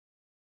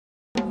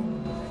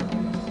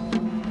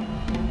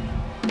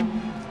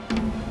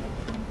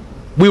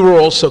We were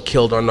also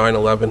killed on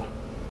 9/11.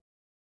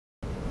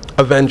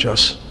 Avenge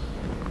us.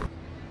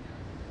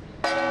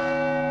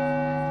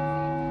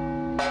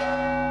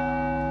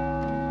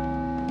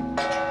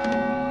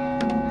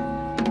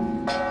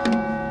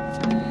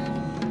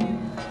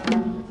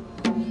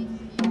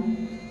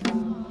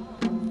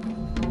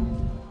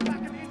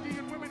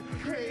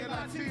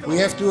 We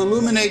have to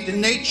illuminate the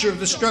nature of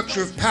the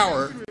structure of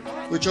power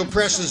which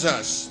oppresses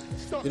us.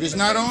 It is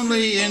not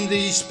only in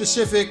the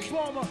specific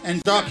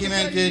and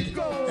documented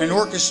and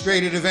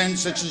orchestrated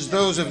events such as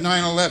those of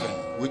 9/11,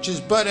 which is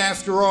but,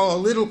 after all, a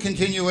little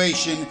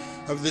continuation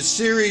of the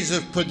series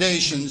of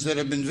predations that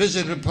have been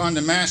visited upon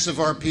the mass of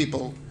our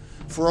people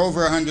for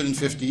over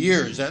 150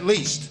 years, at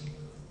least.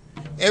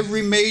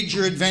 Every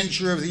major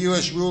adventure of the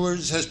U.S.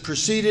 rulers has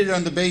proceeded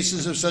on the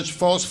basis of such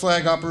false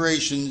flag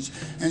operations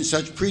and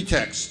such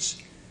pretexts.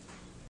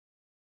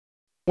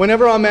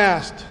 Whenever I'm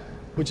asked,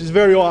 which is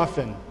very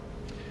often,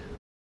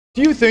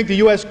 do you think the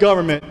U.S.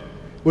 government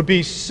would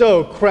be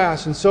so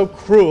crass and so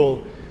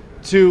cruel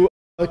to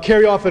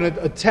carry off an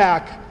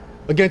attack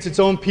against its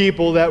own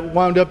people that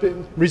wound up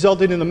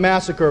resulting in the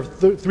massacre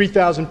of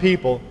 3,000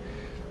 people?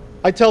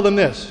 I tell them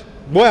this: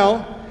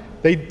 well,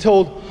 they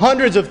told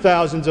hundreds of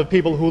thousands of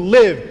people who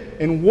live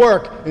and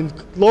work in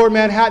Lower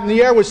Manhattan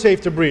the air was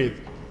safe to breathe.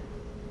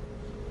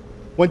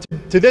 When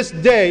to this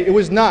day, it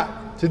was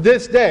not. To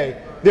this day,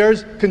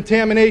 there's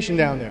contamination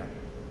down there.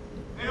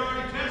 They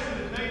already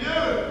tested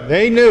it.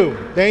 They knew.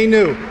 They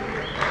knew.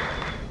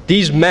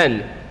 These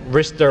men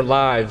risked their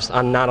lives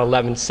on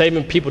 9/11,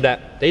 saving people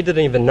that they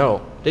didn't even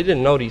know. They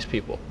didn't know these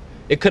people.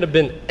 It could have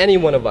been any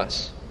one of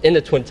us in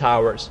the Twin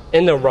Towers,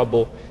 in the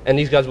rubble, and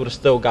these guys would have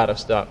still got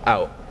us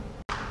out.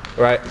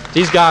 Right?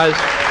 These guys...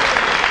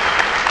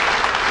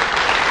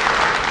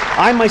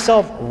 I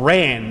myself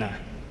ran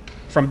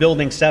from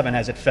Building 7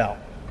 as it fell.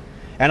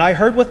 And I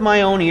heard with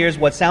my own ears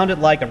what sounded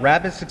like a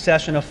rapid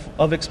succession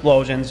of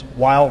explosions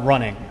while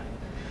running.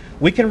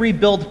 We can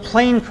rebuild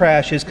plane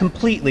crashes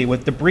completely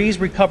with debris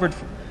recovered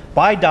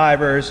by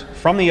divers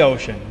from the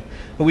ocean,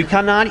 but we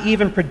cannot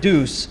even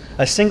produce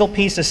a single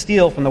piece of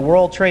steel from the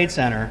World Trade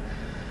Center,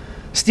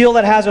 steel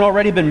that hasn't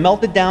already been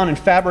melted down and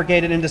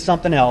fabricated into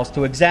something else,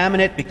 to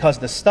examine it because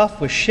the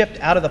stuff was shipped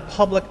out of the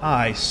public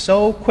eye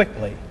so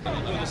quickly.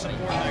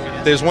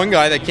 There's one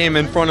guy that came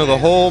in front of the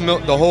whole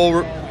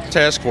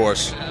task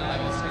force,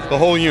 the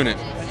whole unit,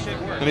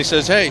 and he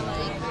says, "Hey,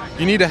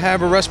 you need to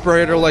have a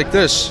respirator like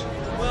this,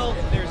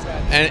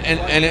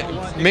 and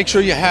make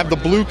sure you have the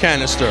blue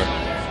canister."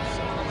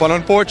 But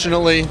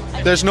unfortunately,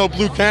 there's no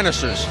blue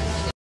canisters.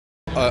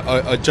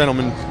 A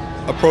gentleman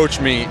approached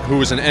me who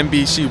was an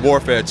NBC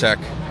warfare tech.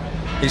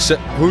 He said,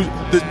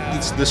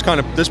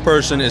 this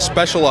person is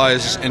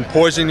specialized in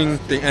poisoning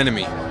the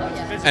enemy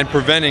and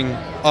preventing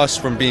us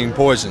from being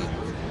poisoned.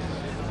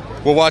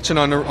 We're watching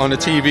on the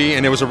TV,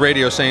 and there was a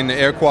radio saying the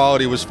air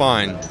quality was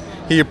fine.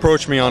 He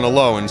approached me on the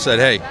low and said,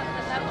 "Hey,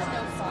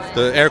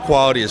 the air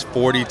quality is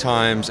 40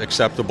 times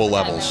acceptable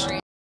levels."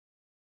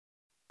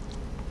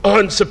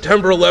 On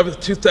September 11th,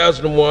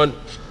 2001,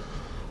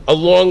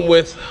 along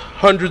with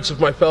hundreds of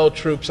my fellow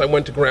troops, I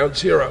went to Ground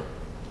Zero.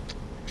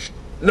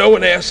 No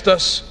one asked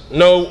us,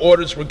 no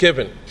orders were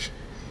given.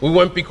 We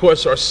went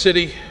because our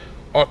city,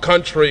 our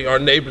country, our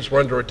neighbors were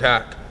under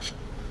attack.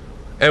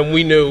 And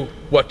we knew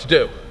what to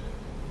do,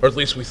 or at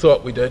least we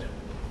thought we did.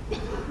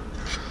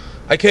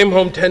 I came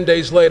home 10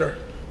 days later.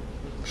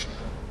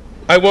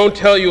 I won't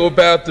tell you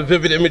about the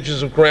vivid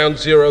images of Ground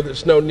Zero,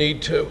 there's no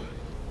need to.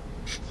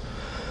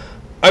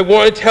 I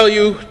want to tell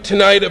you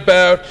tonight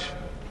about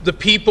the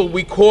people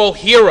we call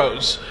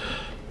heroes,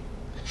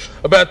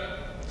 about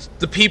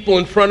the people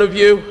in front of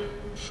you,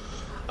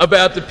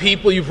 about the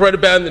people you've read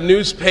about in the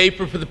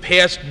newspaper for the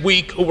past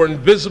week who were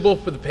invisible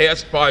for the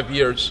past 5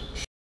 years,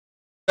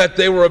 that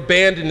they were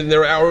abandoned in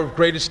their hour of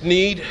greatest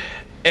need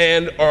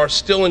and are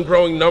still in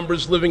growing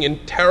numbers living in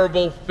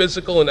terrible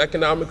physical and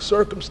economic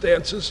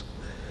circumstances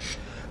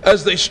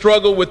as they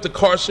struggle with the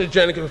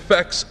carcinogenic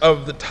effects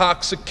of the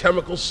toxic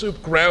chemical soup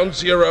Ground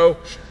Zero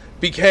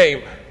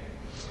became.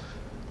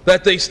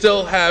 That they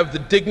still have the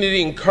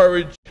dignity and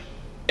courage,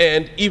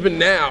 and even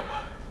now,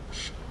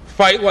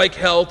 fight like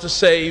hell to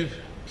save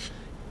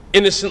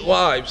innocent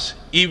lives,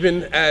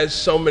 even as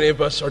so many of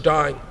us are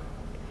dying.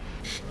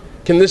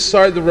 Can this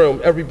side of the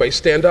room, everybody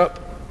stand up?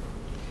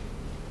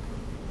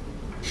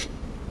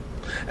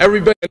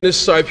 Everybody on this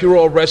side, if you're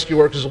all rescue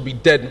workers, will be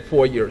dead in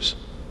 4 years.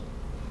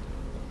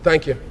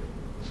 Thank you.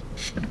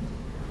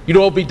 You'd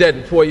all be dead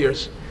in 4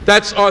 years.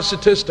 That's our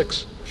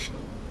statistics.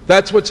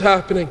 That's what's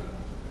happening.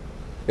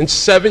 In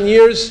 7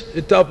 years,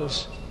 it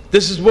doubles.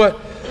 This is what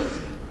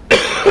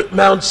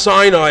Mount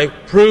Sinai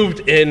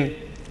proved in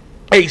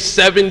a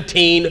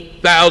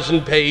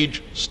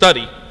 17,000-page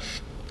study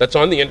that's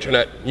on the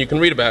internet. You can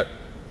read about it.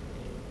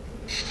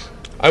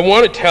 I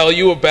want to tell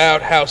you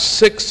about how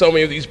sick so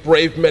many of these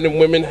brave men and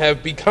women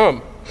have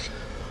become.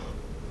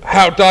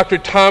 How Dr.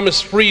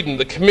 Thomas Frieden,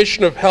 the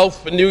Commissioner of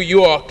Health for New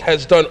York,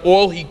 has done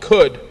all he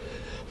could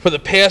for the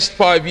past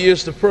 5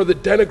 years to further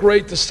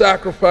denigrate the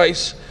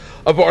sacrifice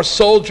of our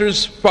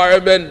soldiers,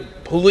 firemen,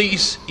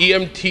 police,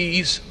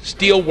 EMTs,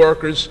 steel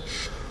workers,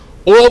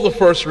 all the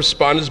first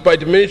responders by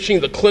diminishing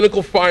the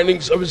clinical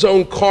findings of his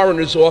own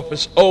coroner's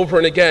office over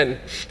and again,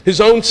 his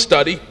own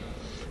study,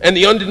 and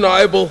the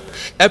undeniable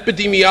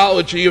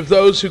epidemiology of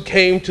those who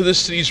came to the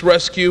city's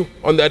rescue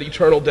on that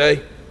eternal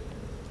day.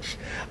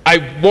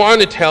 I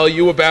want to tell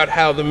you about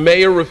how the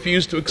mayor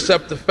refused to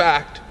accept the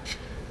fact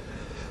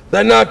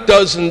that not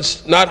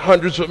dozens, not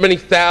hundreds, but many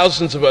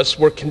thousands of us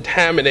were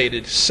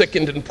contaminated,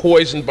 sickened, and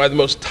poisoned by the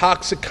most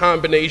toxic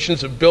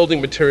combinations of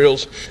building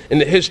materials in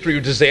the history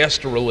of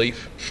disaster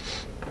relief.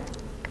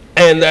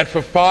 And that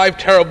for 5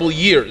 terrible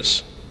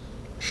years,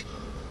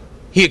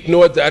 he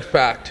ignored that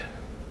fact.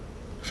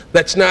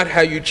 That's not how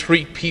you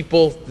treat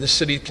people the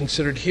city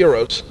considered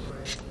heroes.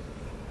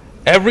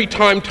 Every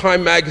time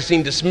Time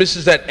magazine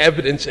dismisses that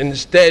evidence and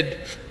instead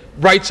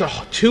writes a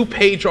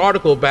 2-page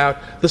article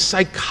about the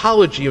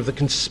psychology of the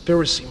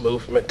conspiracy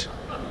movement,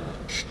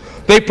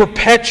 they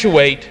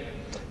perpetuate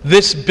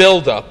this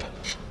buildup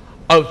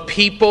of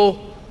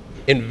people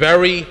in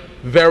very,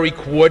 very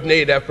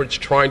coordinated efforts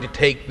trying to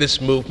take this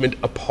movement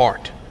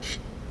apart.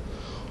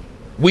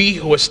 We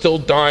who are still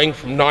dying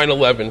from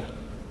 9/11,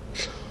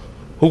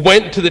 who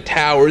went into the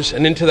towers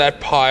and into that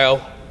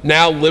pile,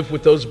 now live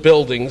with those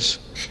buildings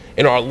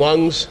in our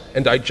lungs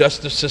and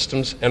digestive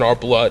systems and our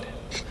blood.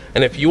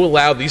 And if you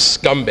allow these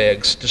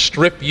scumbags to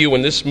strip you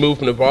and this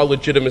movement of our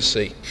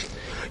legitimacy,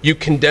 you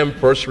condemn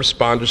first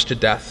responders to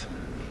death.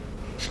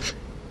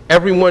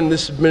 Everyone in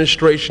this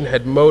administration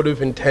had motive,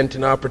 intent,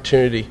 and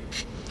opportunity.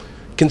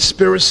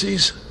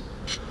 Conspiracies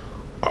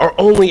are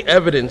only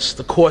evidence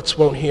the courts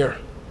won't hear.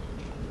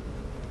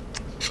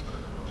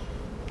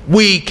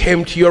 We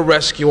came to your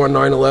rescue on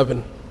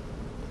 9/11.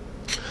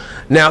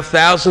 Now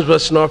thousands of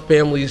us and our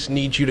families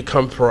need you to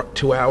come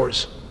to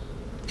ours.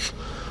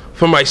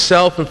 For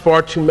myself and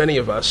far too many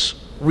of us,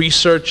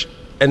 research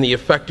and the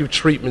effective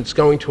treatment is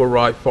going to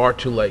arrive far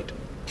too late.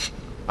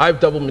 I have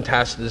double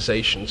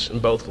metastasizations in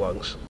both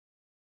lungs.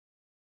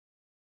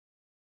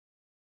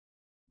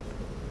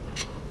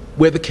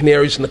 We're the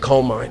canaries in the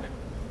coal mine.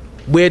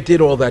 Where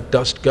did all that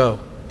dust go?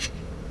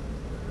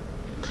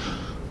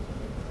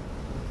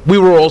 We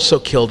were also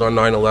killed on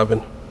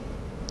 9/11.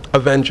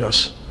 Avenge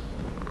us.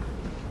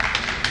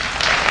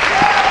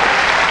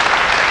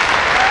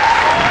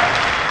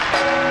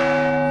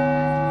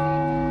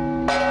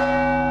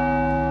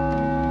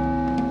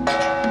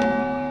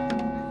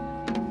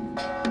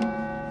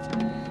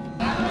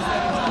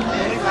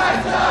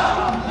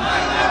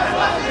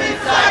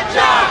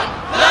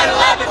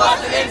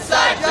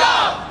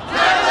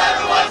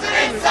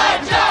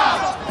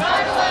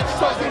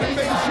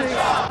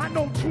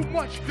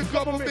 The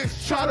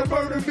government's trying to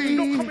murder me.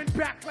 No coming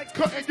back like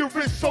cutting your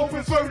wrists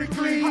open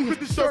vertically. How could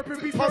the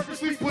serpent be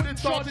purposely put in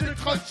charge of the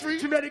country?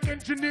 Genetic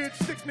engineered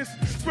sickness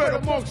spread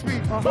amongst me.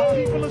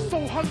 People are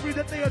so hungry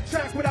that they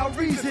attack without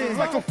reason.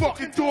 Like a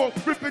fucking dog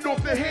ripping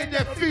off the hand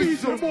that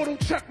feeds them. Mortal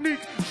technique,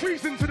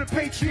 treason to the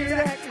Patriot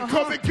Act.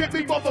 Come and get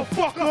me,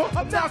 motherfucker.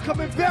 I'm not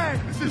coming back.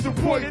 This is a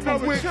point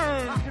from which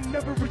I can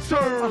never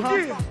return.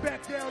 Yeah.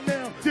 Back down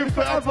now, then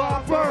forever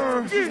I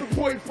burn. This is the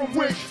point from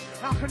which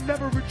I can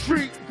never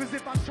retreat, cause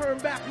if I turn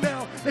back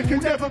now, there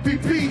can never be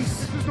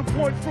peace. This is the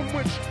point from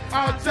which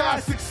I die,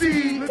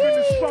 succeed. Live in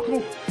the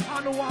struggle,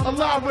 I know I'm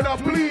alive when I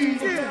bleed.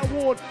 From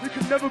now on, it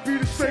can never be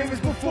the same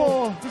as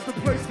before. Cause the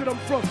place that I'm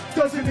from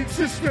doesn't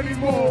exist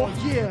anymore.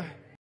 Yeah.